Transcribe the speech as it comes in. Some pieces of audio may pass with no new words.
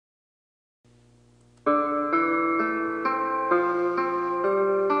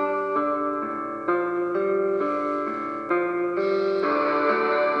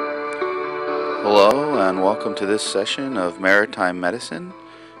Hello and welcome to this session of Maritime Medicine,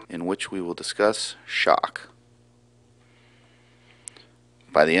 in which we will discuss shock.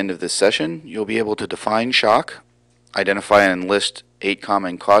 By the end of this session, you'll be able to define shock, identify and list 8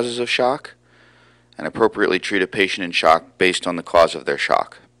 common causes of shock, and appropriately treat a patient in shock based on the cause of their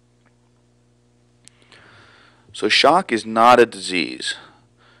shock. So shock is not a disease.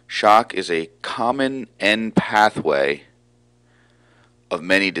 Shock is a common end pathway of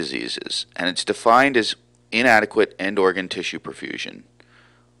many diseases, and it's defined as inadequate end organ tissue perfusion.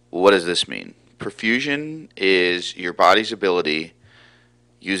 What does this mean? Perfusion is your body's ability,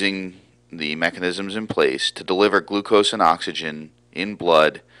 using the mechanisms in place, to deliver glucose and oxygen in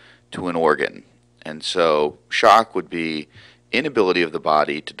blood to an organ. And so shock would be inability of the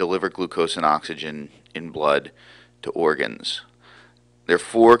body to deliver glucose and oxygen in blood to organs. There are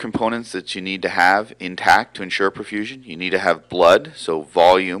 4 components that you need to have intact to ensure perfusion. You need to have blood, so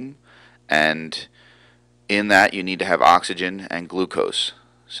volume, and in that you need to have oxygen and glucose.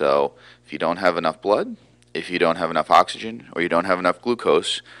 So if you don't have enough blood, if you don't have enough oxygen, or you don't have enough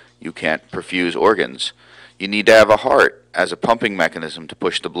glucose, you can't perfuse organs. You need to have a heart as a pumping mechanism to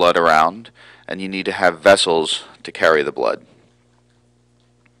push the blood around, and you need to have vessels to carry the blood.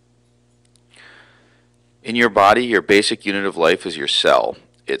 In your body, your basic unit of life is your cell.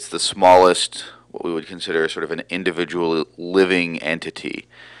 It's the smallest, what we would consider sort of an individual living entity.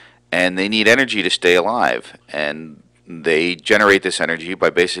 And they need energy to stay alive. And they generate this energy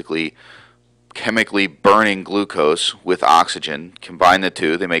by basically chemically burning glucose with oxygen. Combine the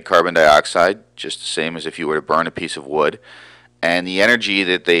two, they make carbon dioxide, just the same as if you were to burn a piece of wood. And the energy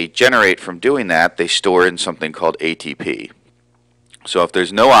that they generate from doing that, they store in something called ATP. So if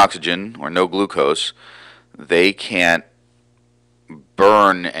there's no oxygen or no glucose, they can't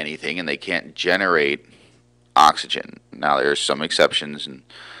burn anything and they can't generate oxygen. Now there's some exceptions, and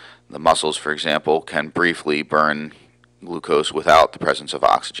the muscles, for example, can briefly burn glucose without the presence of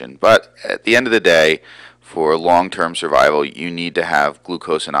oxygen. But at the end of the day, for long-term survival, you need to have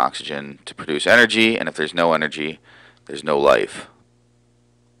glucose and oxygen to produce energy, and if there's no energy, there's no life.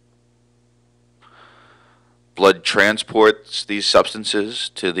 Blood transports these substances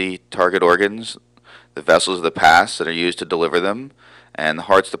to the target organs. The vessels of the pass that are used to deliver them, and the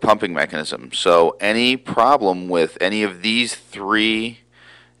heart's the pumping mechanism. So any problem with any of these 3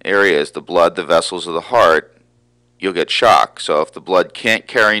 areas, the blood, the vessels, or the heart, you'll get shock. So if the blood can't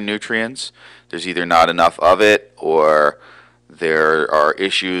carry nutrients, there's either not enough of it, or there are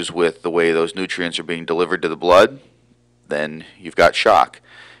issues with the way those nutrients are being delivered to the blood, then you've got shock.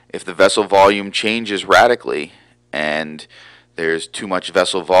 If the vessel volume changes radically and there's too much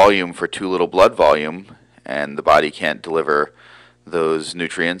vessel volume for too little blood volume, and the body can't deliver those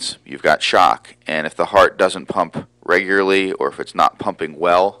nutrients, you've got shock. And if the heart doesn't pump regularly, or if it's not pumping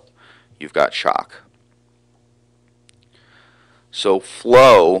well, you've got shock. So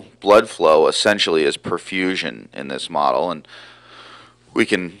flow, blood flow, essentially is perfusion in this model, and we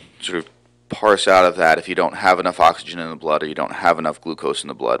can sort of parse out of that if you don't have enough oxygen in the blood or you don't have enough glucose in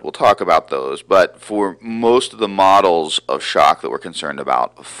the blood. We'll talk about those, but for most of the models of shock that we're concerned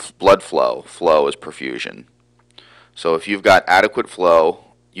about, blood flow is perfusion. So if you've got adequate flow,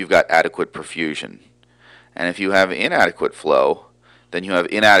 you've got adequate perfusion. And if you have inadequate flow, then you have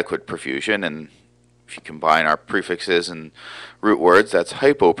inadequate perfusion, and if you combine our prefixes and root words, that's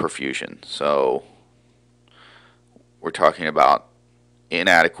hypoperfusion. So we're talking about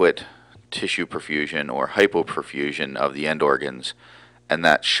inadequate tissue perfusion or hypoperfusion of the end organs, and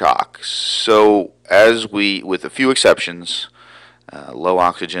that's shock. So as we, with a few exceptions, low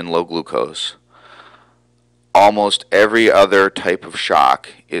oxygen, low glucose, almost every other type of shock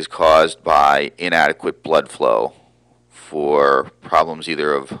is caused by inadequate blood flow for problems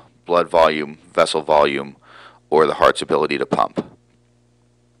either of blood volume, vessel volume, or the heart's ability to pump.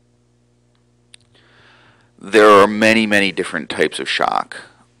 There are many, many different types of shock,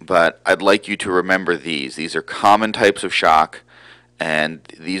 but I'd like you to remember these. These are common types of shock, and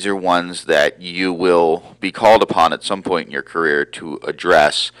these are ones that you will be called upon at some point in your career to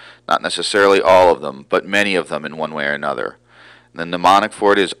address, not necessarily all of them, but many of them in one way or another. The mnemonic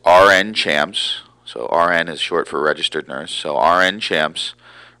for it is RN CHAMPS, so RN is short for registered nurse, so RN CHAMPS,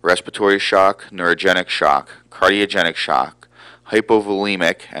 respiratory shock, neurogenic shock, cardiogenic shock,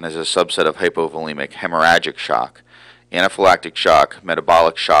 hypovolemic, and as a subset of hypovolemic, hemorrhagic shock, anaphylactic shock,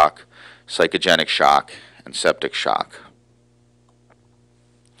 metabolic shock, psychogenic shock, and septic shock.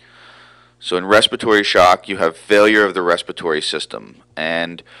 So in respiratory shock, you have failure of the respiratory system,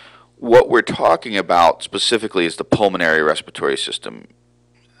 and what we're talking about specifically is the pulmonary respiratory system,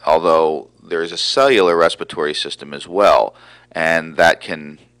 although there is a cellular respiratory system as well, and that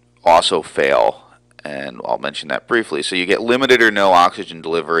can also fail, and I'll mention that briefly. So you get limited or no oxygen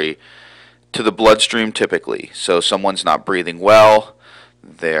delivery to the bloodstream typically. So someone's not breathing well,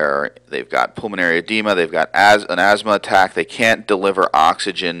 they've got pulmonary edema, they've got an asthma attack, they can't deliver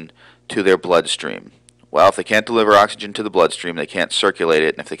oxygen to their bloodstream. Well, if they can't deliver oxygen to the bloodstream, they can't circulate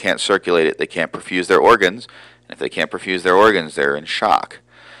it, and if they can't circulate it, they can't perfuse their organs, and if they can't perfuse their organs, they're in shock.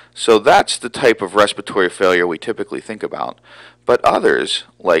 So that's the type of respiratory failure we typically think about. But others,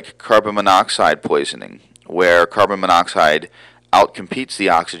 like carbon monoxide poisoning, where carbon monoxide outcompetes the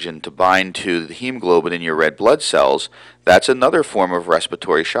oxygen to bind to the hemoglobin in your red blood cells, that's another form of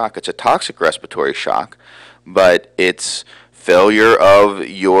respiratory shock. It's a toxic respiratory shock, but it's failure of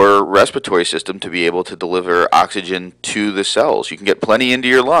your respiratory system to be able to deliver oxygen to the cells. You can get plenty into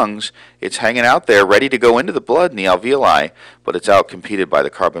your lungs. It's hanging out there ready to go into the blood in the alveoli, but it's outcompeted by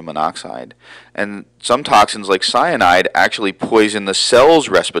the carbon monoxide. And some toxins like cyanide actually poison the cell's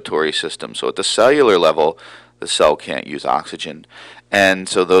respiratory system. So at the cellular level, the cell can't use oxygen. And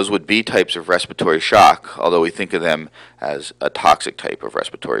so those would be types of respiratory shock, although we think of them as a toxic type of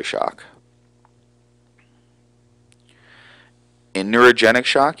respiratory shock. In neurogenic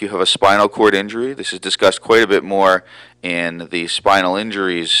shock, you have a spinal cord injury. This is discussed quite a bit more in the spinal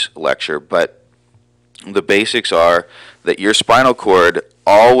injuries lecture, but the basics are that your spinal cord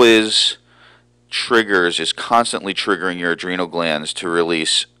always is constantly triggering your adrenal glands to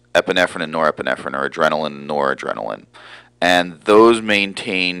release epinephrine and norepinephrine, or adrenaline and noradrenaline. And those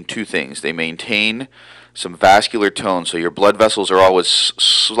maintain two things. They maintain some vascular tone, so your blood vessels are always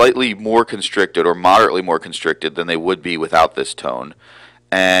slightly more constricted or moderately more constricted than they would be without this tone.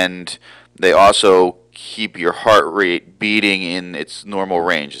 And they also keep your heart rate beating in its normal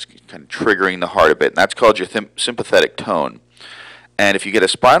range, it's kind of triggering the heart a bit. And that's called your sympathetic tone. And if you get a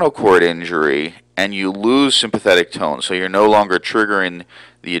spinal cord injury and you lose sympathetic tone, so you're no longer triggering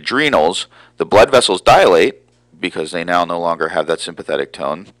the adrenals, the blood vessels dilate because they now no longer have that sympathetic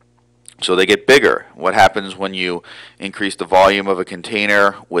tone. So they get bigger. What happens when you increase the volume of a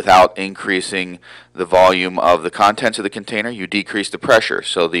container without increasing the volume of the contents of the container? You decrease the pressure.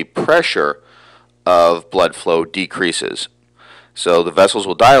 So the pressure of blood flow decreases. So the vessels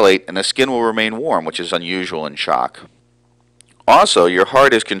will dilate and the skin will remain warm, which is unusual in shock. Also, your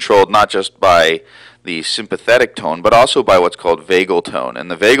heart is controlled not just by the sympathetic tone, but also by what's called vagal tone. And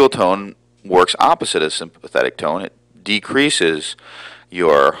the vagal tone works opposite of sympathetic tone. It decreases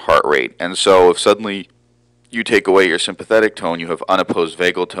your heart rate. And so if suddenly you take away your sympathetic tone, you have unopposed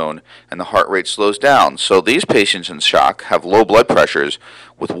vagal tone, and the heart rate slows down. So these patients in shock have low blood pressures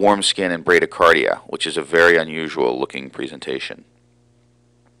with warm skin and bradycardia, which is a very unusual looking presentation.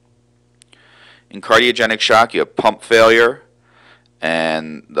 In cardiogenic shock, you have pump failure,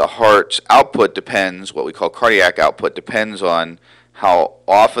 and the heart's output depends, what we call cardiac output, depends on how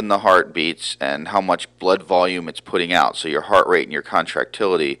often the heart beats and how much blood volume it's putting out, so your heart rate and your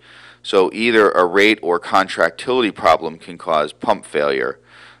contractility. So either a rate or contractility problem can cause pump failure,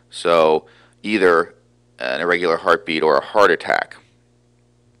 so either an irregular heartbeat or a heart attack.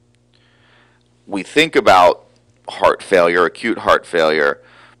 We think about heart failure, acute heart failure,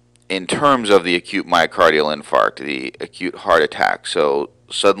 in terms of the acute myocardial infarct, the acute heart attack. So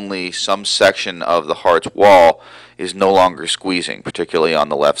suddenly some section of the heart's wall is no longer squeezing, particularly on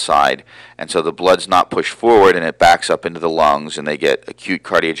the left side, and so the blood's not pushed forward and it backs up into the lungs and they get acute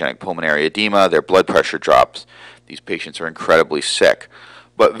cardiogenic pulmonary edema, their blood pressure drops. These patients are incredibly sick.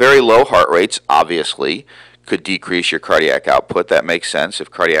 But very low heart rates, obviously, could decrease your cardiac output. That makes sense. If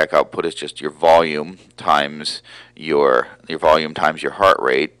cardiac output is just your volume times your heart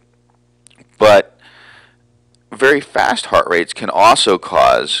rate. But very fast heart rates can also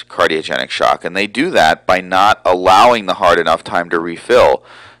cause cardiogenic shock, and they do that by not allowing the heart enough time to refill.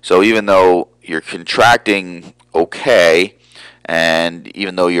 So even though you're contracting okay, and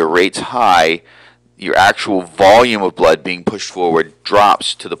even though your rate's high, your actual volume of blood being pushed forward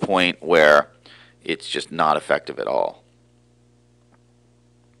drops to the point where it's just not effective at all.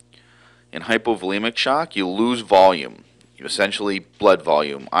 In hypovolemic shock, you lose volume, essentially blood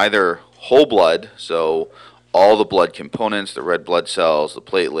volume, either whole blood, so all the blood components, the red blood cells, the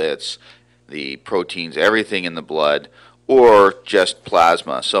platelets, the proteins, everything in the blood, or just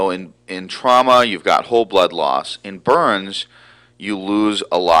plasma. So in trauma, you've got whole blood loss. In burns, you lose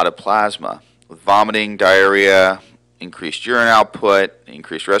a lot of plasma. With vomiting, diarrhea, increased urine output,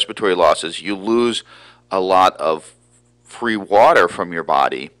 increased respiratory losses, you lose a lot of free water from your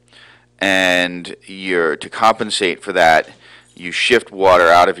body. And to compensate for that, you shift water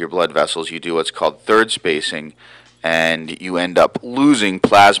out of your blood vessels. You do what's called third spacing, and you end up losing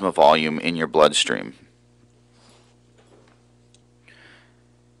plasma volume in your bloodstream.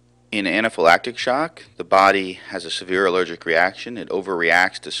 In anaphylactic shock, the body has a severe allergic reaction. It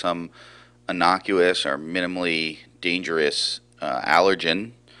overreacts to some innocuous or minimally dangerous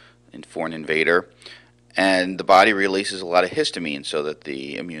allergen in foreign invader, and the body releases a lot of histamine so that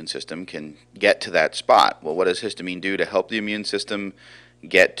the immune system can get to that spot. Well, what does histamine do to help the immune system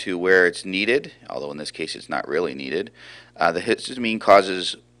get to where it's needed? Although in this case it's not really needed. The histamine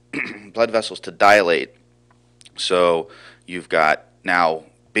causes blood vessels to dilate. So you've got now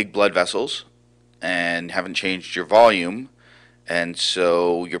big blood vessels and haven't changed your volume, and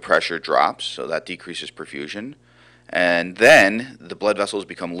so your pressure drops, so that decreases perfusion. And then the blood vessels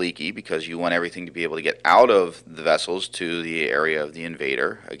become leaky because you want everything to be able to get out of the vessels to the area of the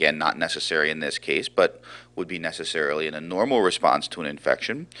invader. Again, not necessary in this case, but would be necessarily in a normal response to an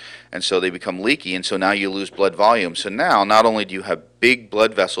infection. And so they become leaky, and so now you lose blood volume. So now not only do you have big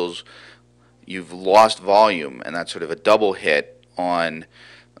blood vessels, you've lost volume, and that's sort of a double hit on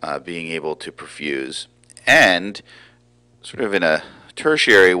being able to perfuse. And sort of in a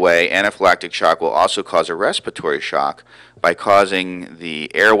tertiary way, anaphylactic shock will also cause a respiratory shock by causing the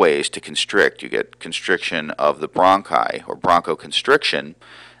airways to constrict. You get constriction of the bronchi, or bronchoconstriction,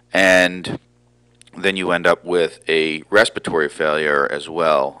 and then you end up with a respiratory failure as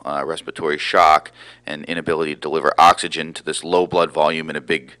well, respiratory shock, and inability to deliver oxygen to this low blood volume in a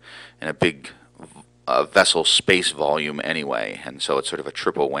big vessel space volume anyway, and so it's sort of a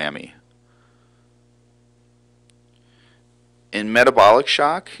triple whammy. In metabolic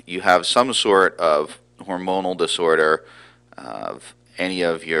shock, you have some sort of hormonal disorder of any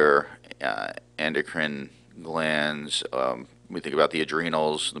of your endocrine glands. We think about the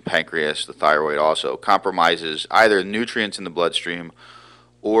adrenals, the pancreas, the thyroid also. Compromises either nutrients in the bloodstream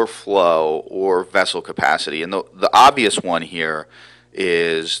or flow or vessel capacity. And the obvious one here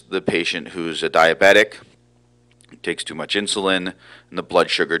is the patient who's a diabetic, takes too much insulin, and the blood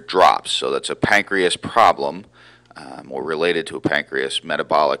sugar drops. So that's a pancreas problem, or related to a pancreas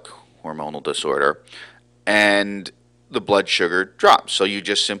metabolic hormonal disorder, and the blood sugar drops. So you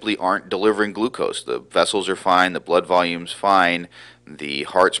just simply aren't delivering glucose. The vessels are fine, the blood volume's fine, the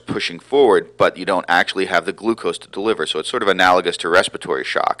heart's pushing forward, but you don't actually have the glucose to deliver. So it's sort of analogous to respiratory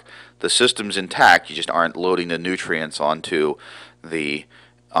shock. The system's intact, you just aren't loading the nutrients into the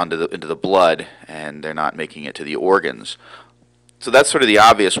blood, and they're not making it to the organs. So that's sort of the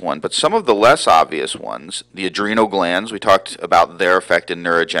obvious one, but some of the less obvious ones, the adrenal glands, we talked about their effect in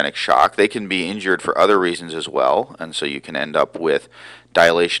neurogenic shock. They can be injured for other reasons as well, and so you can end up with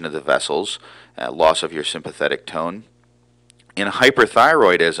dilation of the vessels, loss of your sympathetic tone. In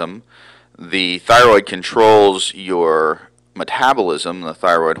hyperthyroidism, the thyroid controls your metabolism, the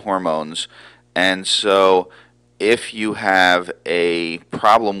thyroid hormones, and so if you have a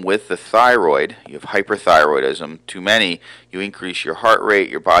problem with the thyroid, you have hyperthyroidism, too many, you increase your heart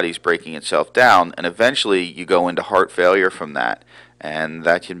rate, your body's breaking itself down, and eventually you go into heart failure from that. And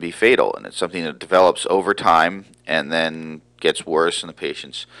that can be fatal, and it's something that develops over time and then gets worse, and the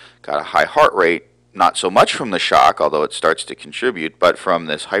patient's got a high heart rate, not so much from the shock, although it starts to contribute, but from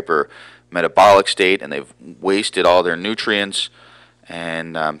this hypermetabolic state, and they've wasted all their nutrients,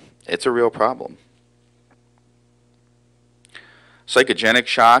 and it's a real problem. Psychogenic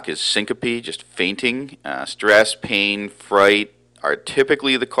shock is syncope, just fainting. Stress, pain, fright are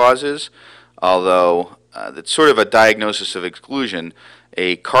typically the causes, although it's sort of a diagnosis of exclusion.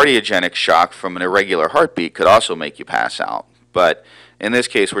 A cardiogenic shock from an irregular heartbeat could also make you pass out. But in this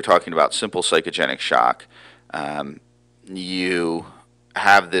case, we're talking about simple psychogenic shock. You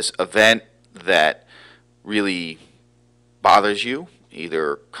have this event that really bothers you,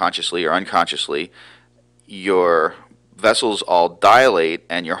 either consciously or unconsciously. Your vessels all dilate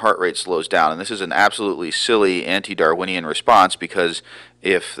and your heart rate slows down. And this is an absolutely silly anti-Darwinian response, because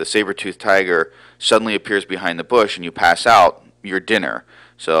if the saber-toothed tiger suddenly appears behind the bush and you pass out, you're dinner.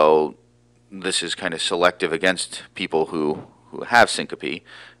 So this is kind of selective against people who have syncope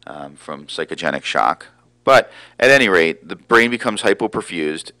from psychogenic shock. But at any rate, the brain becomes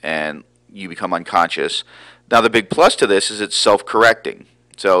hypoperfused and you become unconscious. Now the big plus to this is it's self-correcting.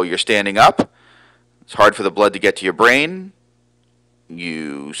 So you're standing up, it's hard for the blood to get to your brain,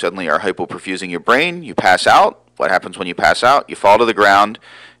 you suddenly are hypoperfusing your brain, you pass out. What happens when you pass out? You fall to the ground,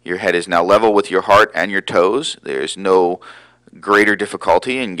 your head is now level with your heart and your toes. There's no greater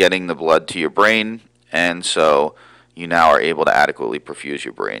difficulty in getting the blood to your brain, and so you now are able to adequately perfuse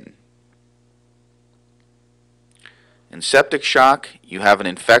your brain. In septic shock, you have an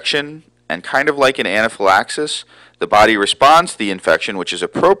infection, and kind of like in anaphylaxis, the body responds to the infection, which is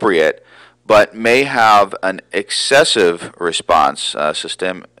appropriate, but may have an excessive response,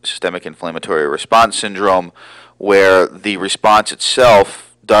 systemic inflammatory response syndrome, where the response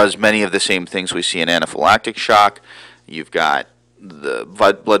itself does many of the same things we see in anaphylactic shock. You've got the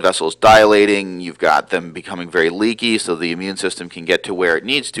blood vessels dilating, you've got them becoming very leaky so the immune system can get to where it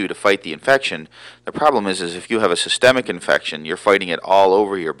needs to fight the infection. The problem is if you have a systemic infection, you're fighting it all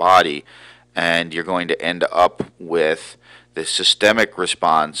over your body, and you're going to end up with this systemic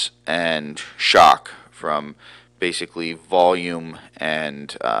response and shock from basically volume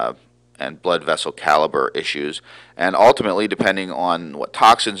and blood vessel caliber issues, and ultimately, depending on what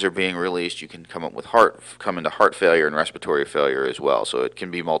toxins are being released, you can come into heart failure and respiratory failure as well. So it can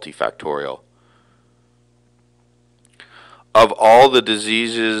be multifactorial. Of all the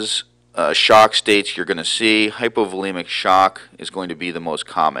diseases, shock states you're going to see, hypovolemic shock is going to be the most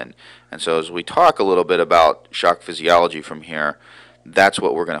common. And so as we talk a little bit about shock physiology from here, that's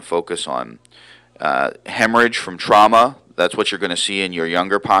what we're going to focus on. Hemorrhage from trauma, that's what you're going to see in your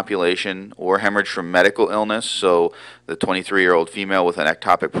younger population, or hemorrhage from medical illness, so the 23-year-old female with an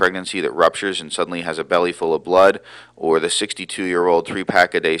ectopic pregnancy that ruptures and suddenly has a belly full of blood, or the 62-year-old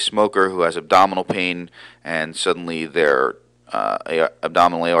 3-pack-a-day smoker who has abdominal pain and suddenly their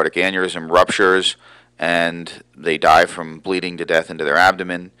abdominal aortic aneurysm ruptures and they die from bleeding to death into their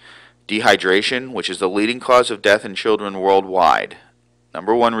abdomen. Dehydration, which is the leading cause of death in children worldwide.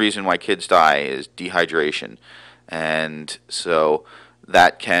 Number one reason why kids die is dehydration. And so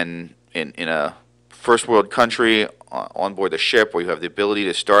that can, in a first world country on board the ship where you have the ability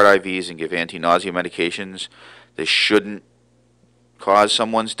to start IVs and give anti-nausea medications, this shouldn't cause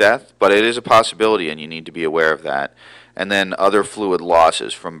someone's death, but it is a possibility and you need to be aware of that. And then other fluid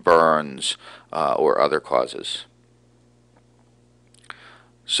losses from burns or other causes.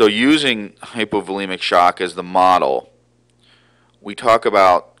 So using hypovolemic shock as the model, we talk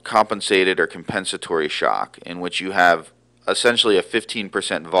about compensated or compensatory shock, in which you have essentially a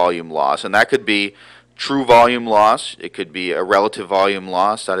 15% volume loss. And that could be true volume loss. It could be a relative volume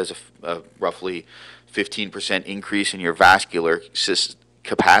loss. That is a roughly 15% increase in your vascular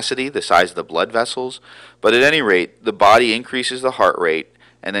capacity, the size of the blood vessels. But at any rate, the body increases the heart rate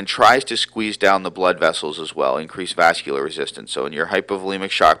and then tries to squeeze down the blood vessels as well, increase vascular resistance. So in your hypovolemic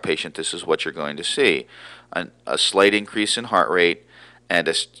shock patient, this is what you're going to see. A slight increase in heart rate and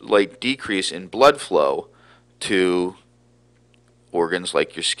a slight decrease in blood flow to organs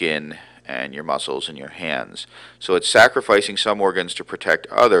like your skin and your muscles and your hands. So it's sacrificing some organs to protect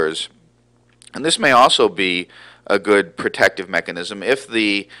others. And this may also be a good protective mechanism. If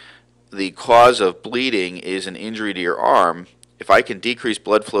the cause of bleeding is an injury to your arm, if I can decrease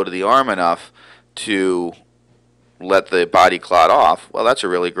blood flow to the arm enough to let the body clot off, well, that's a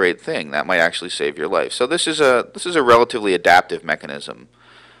really great thing. That might actually save your life. So this is a relatively adaptive mechanism.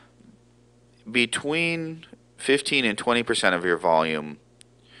 Between 15 and 20% of your volume,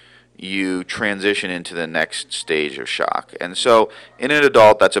 you transition into the next stage of shock. And so in an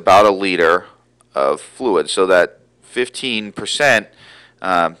adult, that's about a liter of fluid. So that 15%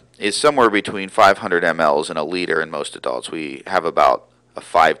 is somewhere between 500 mLs and a liter in most adults. We have about a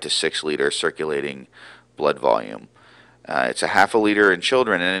 5 to 6 liter circulating blood volume. It's a half a liter in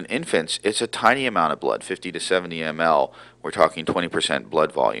children, and in infants, it's a tiny amount of blood, 50 to 70 ml. We're talking 20%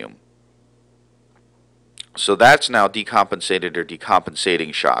 blood volume. So that's now decompensated or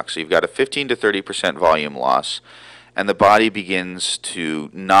decompensating shock. So you've got a 15 to 30% volume loss, and the body begins to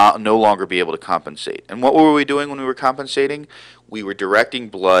no longer be able to compensate. And what were we doing when we were compensating? We were directing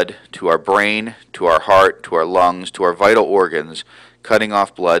blood to our brain, to our heart, to our lungs, to our vital organs, cutting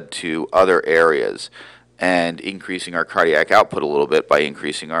off blood to other areas, and increasing our cardiac output a little bit by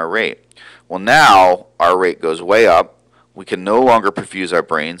increasing our rate. Well, now our rate goes way up. We can no longer perfuse our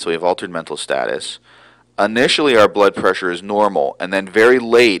brain, so we have altered mental status. Initially, our blood pressure is normal, and then very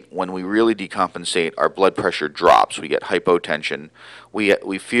late, when we really decompensate, our blood pressure drops. We get hypotension.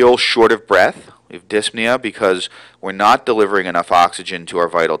 We feel short of breath. We have dyspnea because we're not delivering enough oxygen to our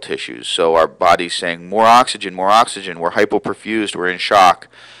vital tissues. So our body's saying, more oxygen, more oxygen. We're hypoperfused, we're in shock.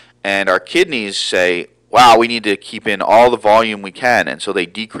 And our kidneys say, wow, we need to keep in all the volume we can, and so they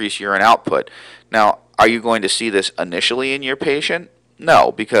decrease urine output. Now, are you going to see this initially in your patient?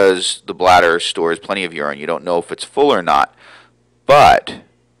 No, because the bladder stores plenty of urine. You don't know if it's full or not. But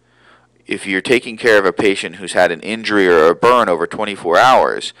if you're taking care of a patient who's had an injury or a burn over 24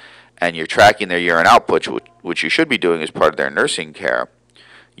 hours, and you're tracking their urine output, which you should be doing as part of their nursing care,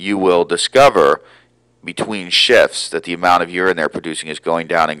 you will discover between shifts that the amount of urine they're producing is going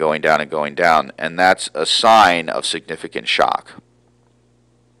down and going down and going down, and that's a sign of significant shock.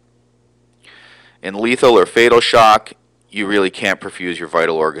 In lethal or fatal shock, you really can't perfuse your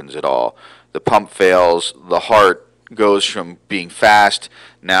vital organs at all. The pump fails, the heart goes from being fast.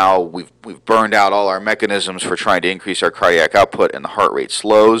 Now we've burned out all our mechanisms for trying to increase our cardiac output, and the heart rate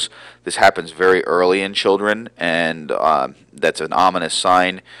slows. This happens very early in children, and that's an ominous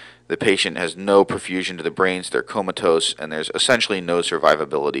sign. The patient has no perfusion to the brains, they're comatose, and there's essentially no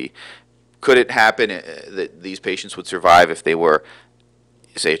survivability. Could it happen that these patients would survive if they were,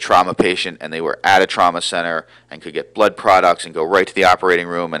 say, a trauma patient and they were at a trauma center and could get blood products and go right to the operating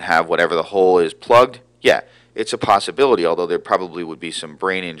room and have whatever the hole is plugged? Yeah, it's a possibility, although there probably would be some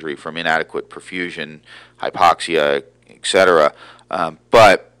brain injury from inadequate perfusion, hypoxia, etc.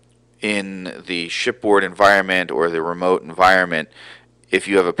 But in the shipboard environment or the remote environment, if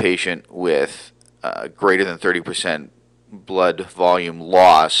you have a patient with greater than 30% blood volume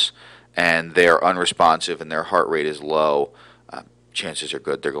loss and they're unresponsive and their heart rate is low, chances are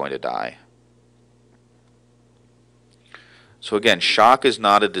good they're going to die. So again, shock is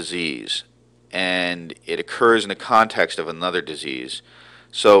not a disease, and it occurs in the context of another disease.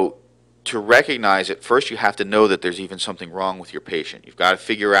 So to recognize it, first you have to know that there's even something wrong with your patient. You've got to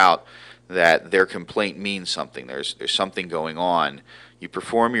figure out that their complaint means something. There's something going on. You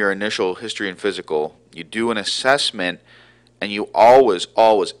perform your initial history and physical, you do an assessment, and you always,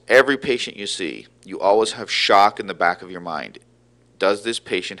 every patient you see, you always have shock in the back of your mind. Does this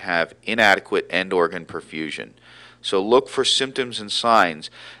patient have inadequate end organ perfusion? So look for symptoms and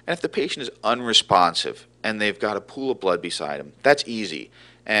signs. And if the patient is unresponsive and they've got a pool of blood beside them, that's easy.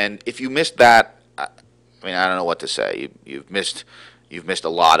 And if you missed that, I mean, I don't know what to say. You've missed a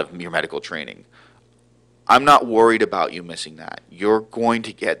lot of your medical training. I'm not worried about you missing that. You're going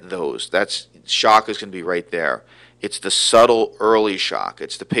to get those. That's shock is going to be right there. It's the subtle early shock.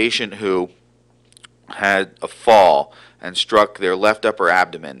 It's the patient who had a fall and struck their left upper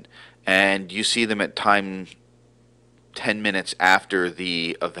abdomen, and you see them at time 10 minutes after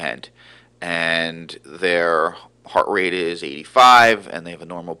the event, and their heart rate is 85, and they have a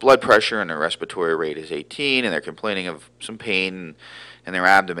normal blood pressure, and their respiratory rate is 18, and they're complaining of some pain in their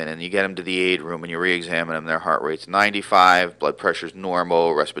abdomen, and you get them to the aid room, and you re-examine them, their heart rate's 95, blood pressure's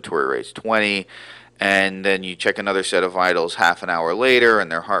normal, respiratory rate's 20, and then you check another set of vitals half an hour later,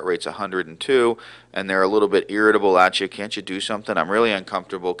 and their heart rate's 102, and they're a little bit irritable at you. Can't you do something? I'm really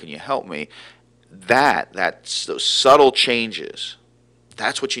uncomfortable. Can you help me? That's those subtle changes.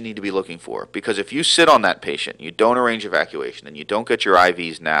 That's what you need to be looking for. Because if you sit on that patient, you don't arrange evacuation, and you don't get your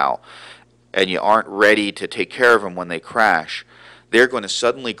IVs now, and you aren't ready to take care of them when they crash, they're going to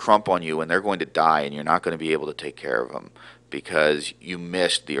suddenly crump on you, and they're going to die, and you're not going to be able to take care of them because you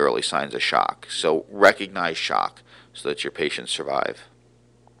missed the early signs of shock. So recognize shock so that your patients survive.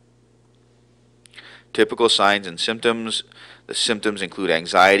 Typical signs and symptoms. The symptoms include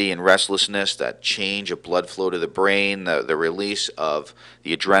anxiety and restlessness, that change of blood flow to the brain, the release of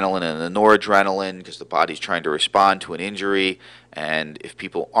the adrenaline and the noradrenaline because the body's trying to respond to an injury. And if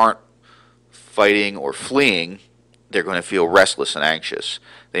people aren't fighting or fleeing, they're going to feel restless and anxious.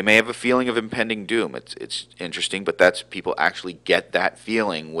 They may have a feeling of impending doom. It's interesting, but that's people actually get that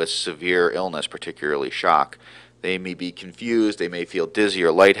feeling with severe illness, particularly shock. They may be confused. They may feel dizzy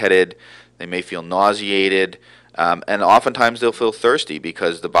or lightheaded. They may feel nauseated. And oftentimes they'll feel thirsty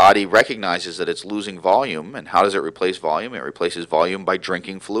because the body recognizes that it's losing volume. And how does it replace volume? It replaces volume by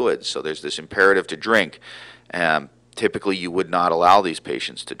drinking fluids. So there's this imperative to drink. Typically you would not allow these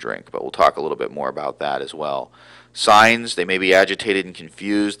patients to drink, but we'll talk a little bit more about that as well. Signs, they may be agitated and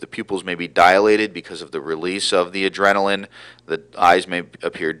confused. The pupils may be dilated because of the release of the adrenaline. The eyes may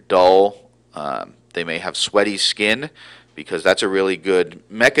appear dull. They may have sweaty skin because that's a really good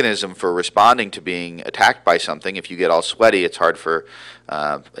mechanism for responding to being attacked by something. If you get all sweaty, it's hard for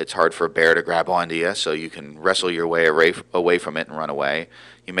a bear to grab onto you, so you can wrestle your way away from it and run away.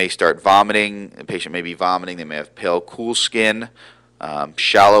 You may start vomiting. The patient may be vomiting. They may have pale, cool skin.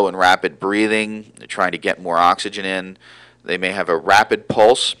 Shallow and rapid breathing, they're trying to get more oxygen in. They may have a rapid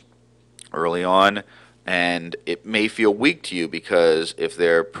pulse early on, and it may feel weak to you because if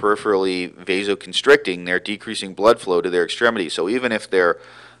they're peripherally vasoconstricting, they're decreasing blood flow to their extremities. So even if their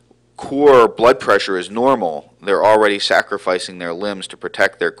core blood pressure is normal, they're already sacrificing their limbs to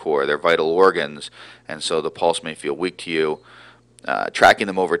protect their core, their vital organs, and so the pulse may feel weak to you. Tracking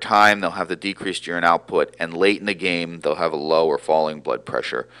them over time, they'll have the decreased urine output, and late in the game, they'll have a low or falling blood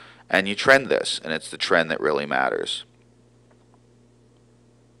pressure. And you trend this, and it's the trend that really matters.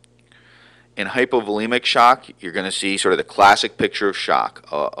 In hypovolemic shock, you're going to see sort of the classic picture of shock,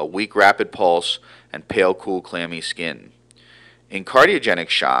 a weak rapid pulse and pale, cool, clammy skin. In cardiogenic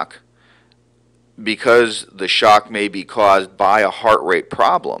shock, because the shock may be caused by a heart rate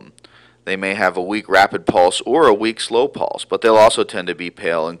problem, they may have a weak rapid pulse or a weak slow pulse, but they'll also tend to be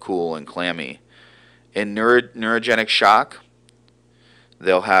pale and cool and clammy. In neurogenic shock,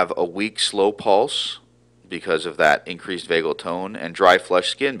 they'll have a weak, slow pulse because of that increased vagal tone, and dry,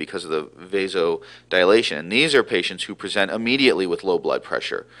 flushed skin because of the vasodilation. And these are patients who present immediately with low blood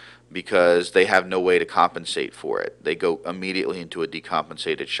pressure because they have no way to compensate for it. They go immediately into a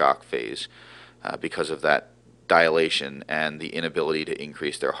decompensated shock phase because of that dilation and the inability to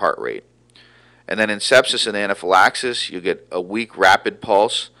increase their heart rate. And then in sepsis and anaphylaxis, you get a weak, rapid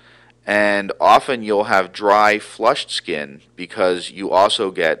pulse, and often you'll have dry, flushed skin because you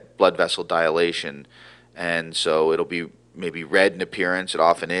also get blood vessel dilation, and so it'll be maybe red in appearance. It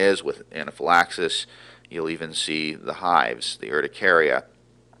often is with anaphylaxis. You'll even see the hives, the urticaria.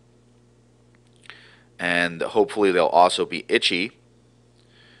 And hopefully they'll also be itchy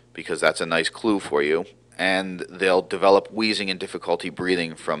because that's a nice clue for you. And they'll develop wheezing and difficulty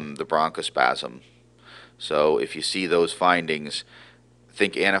breathing from the bronchospasm. So if you see those findings,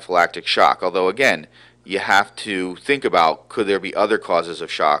 think anaphylactic shock. Although again, you have to think about, could there be other causes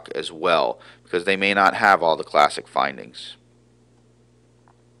of shock as well, because they may not have all the classic findings.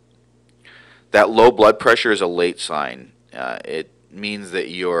 That low blood pressure is a late sign. It means that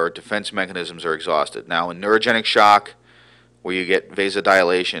your defense mechanisms are exhausted. Now in neurogenic shock, where you get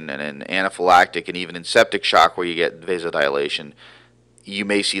vasodilation, and in anaphylactic and even in septic shock where you get vasodilation, you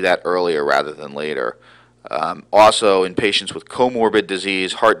may see that earlier rather than later. Also, in patients with comorbid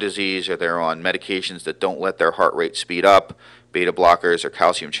disease, heart disease, or they're on medications that don't let their heart rate speed up, beta blockers or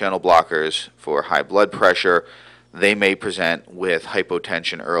calcium channel blockers for high blood pressure, they may present with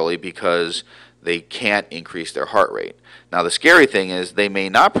hypotension early because they can't increase their heart rate. Now, the scary thing is they may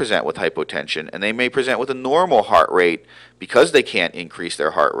not present with hypotension, and they may present with a normal heart rate because they can't increase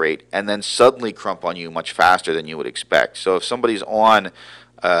their heart rate, and then suddenly crump on you much faster than you would expect. So if somebody's on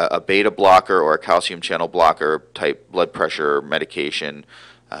a beta blocker or a calcium channel blocker type blood pressure medication,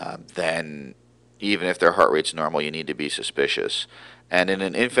 then even if their heart rate's normal, you need to be suspicious. And in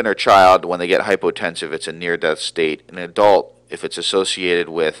an infant or child, when they get hypotensive, it's a near-death state. In an adult, if it's associated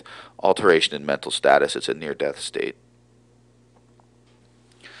with alteration in mental status, it's a near-death state.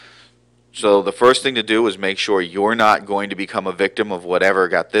 So the first thing to do is make sure you're not going to become a victim of whatever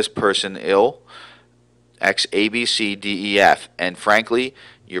got this person ill. X, A, B, C, D, E, F. And frankly,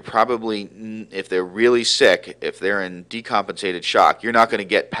 you're probably, if they're really sick, if they're in decompensated shock, you're not going to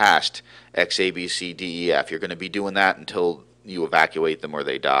get past X, A, B, C, D, E, F. You're going to be doing that until you evacuate them or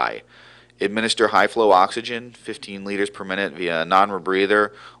they die. Administer high-flow oxygen, 15 liters per minute via a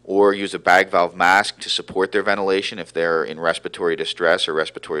non-rebreather, or use a bag valve mask to support their ventilation if they're in respiratory distress or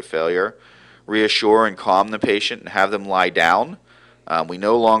respiratory failure. Reassure and calm the patient and have them lie down. We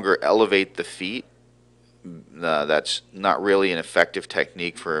no longer elevate the feet. That's not really an effective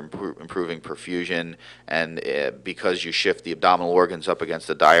technique for improving perfusion, and because you shift the abdominal organs up against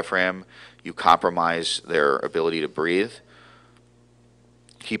the diaphragm, you compromise their ability to breathe.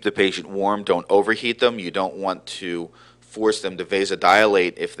 Keep the patient warm. Don't overheat them. You don't want to force them to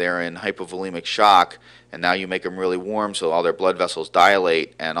vasodilate if they're in hypovolemic shock, and now you make them really warm so all their blood vessels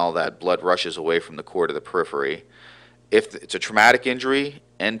dilate and all that blood rushes away from the core to the periphery. If it's a traumatic injury,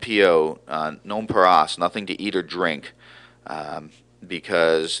 NPO, non paras, nothing to eat or drink,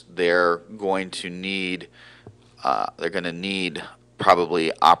 because they're going to need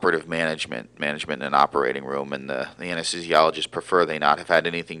probably operative management in an operating room, and the anesthesiologists prefer they not have had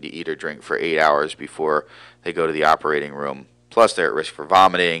anything to eat or drink for 8 hours before they go to the operating room. Plus, they're at risk for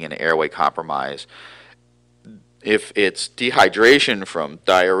vomiting and airway compromise. If it's dehydration from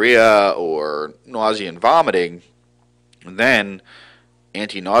diarrhea or nausea and vomiting, then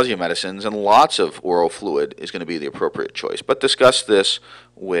anti-nausea medicines and lots of oral fluid is going to be the appropriate choice. But discuss this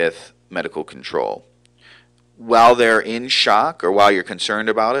with medical control. While they're in shock or while you're concerned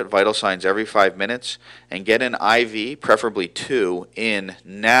about it, vital signs every 5 minutes, and get an IV, preferably 2, in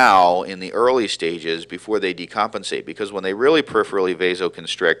now in the early stages before they decompensate, because when they really peripherally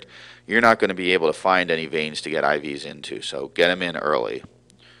vasoconstrict, you're not going to be able to find any veins to get IVs into, so get them in early.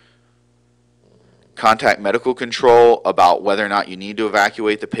 Contact medical control about whether or not you need to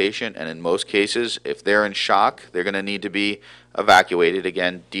evacuate the patient, and in most cases, if they're in shock, they're going to need to be evacuated.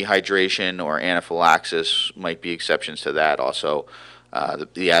 Again, dehydration or anaphylaxis might be exceptions to that. Also,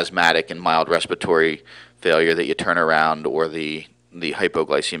 the asthmatic and mild respiratory failure that you turn around, or the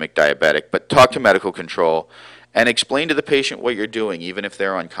hypoglycemic diabetic. But talk to medical control and explain to the patient what you're doing, even if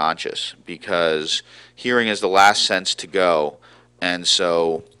they're unconscious, because hearing is the last sense to go, and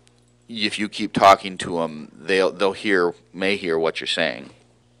so if you keep talking to them, they'll may hear what you're saying.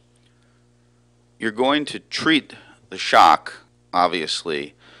 You're going to treat the shock,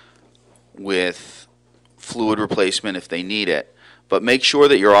 obviously, with fluid replacement if they need it, But make sure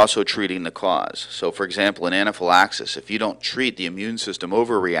that you're also treating the cause. So for example, in anaphylaxis, if you don't treat the immune system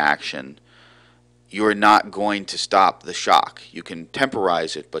overreaction, you're not going to stop the shock. You can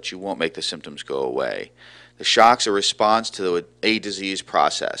temporize it, but you won't make the symptoms go away. The shock's a response to a disease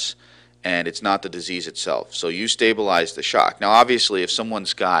process, and it's not the disease itself. So you stabilize the shock. Now obviously if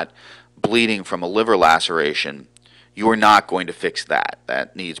someone's got bleeding from a liver laceration, you are not going to fix that.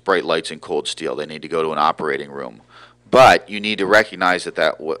 That needs bright lights and cold steel. They need to go to an operating room. But you need to recognize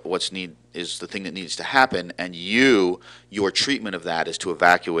that what's need is the thing that needs to happen, and your treatment of that is to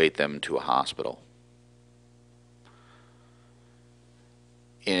evacuate them to a hospital.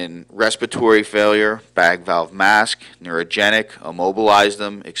 In respiratory failure, bag valve mask, neurogenic, immobilize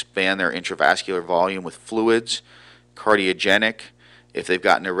them, expand their intravascular volume with fluids. Cardiogenic, if they've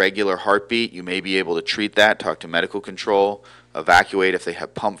got an irregular heartbeat, you may be able to treat that, talk to medical control. Evacuate if they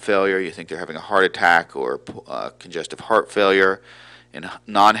have pump failure, you think they're having a heart attack or congestive heart failure. In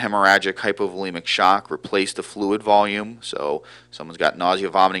non-hemorrhagic hypovolemic shock, replace the fluid volume. So someone's got nausea,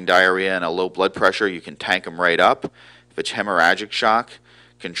 vomiting, diarrhea, and a low blood pressure, you can tank them right up. If it's hemorrhagic shock,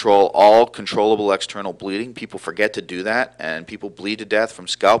 control all controllable external bleeding. People forget to do that, and people bleed to death from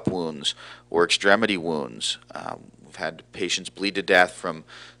scalp wounds or extremity wounds. We've had patients bleed to death from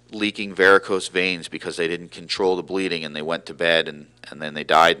leaking varicose veins because they didn't control the bleeding and they went to bed and then they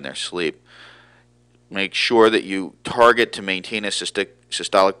died in their sleep. Make sure that you target to maintain a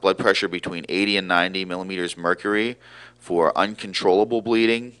systolic blood pressure between 80 and 90 millimeters mercury for uncontrollable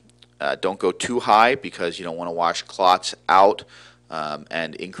bleeding. Don't go too high because you don't want to wash clots out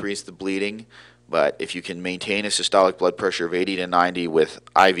and increase the bleeding. But if you can maintain a systolic blood pressure of 80 to 90 with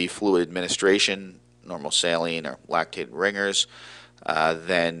IV fluid administration, normal saline or lactated ringers,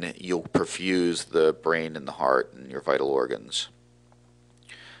 then you'll perfuse the brain and the heart and your vital organs.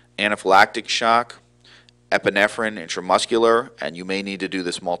 Anaphylactic shock, epinephrine intramuscular, and you may need to do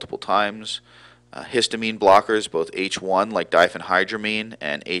this multiple times. Histamine blockers, both H1 like diphenhydramine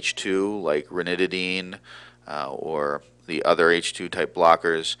and H2 like ranitidine or the other H2 type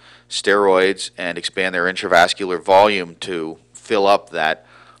blockers. Steroids, and expand their intravascular volume to fill up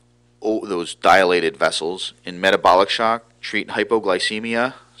those dilated vessels. In metabolic shock, treat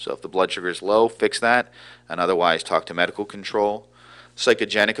hypoglycemia, so if the blood sugar is low, fix that, and otherwise talk to medical control.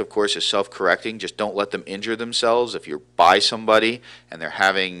 Psychogenic, of course, is self-correcting. Just don't let them injure themselves. If you're by somebody and they're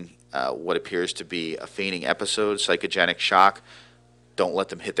having what appears to be a fainting episode, psychogenic shock, don't let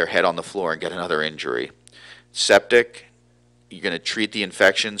them hit their head on the floor and get another injury. Septic, you're going to treat the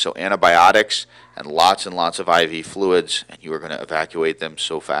infection, so antibiotics and lots of IV fluids, and you are going to evacuate them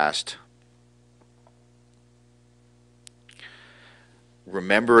so fast.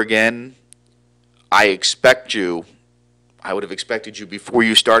 Remember again, I would have expected you before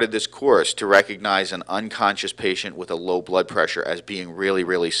you started this course to recognize an unconscious patient with a low blood pressure as being really,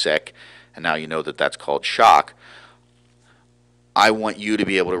 really sick, and now you know that that's called shock. I want you to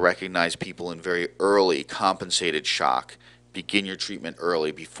be able to recognize people in very early compensated shock. Begin your treatment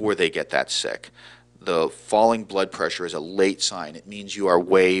early before they get that sick. The falling blood pressure is a late sign. It means you are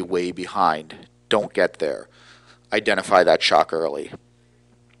way, way behind. Don't get there. Identify that shock early.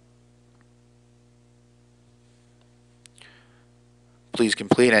 Please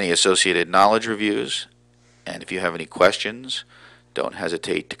complete any associated knowledge reviews, and if you have any questions, don't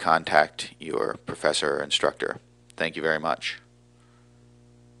hesitate to contact your professor or instructor. Thank you very much.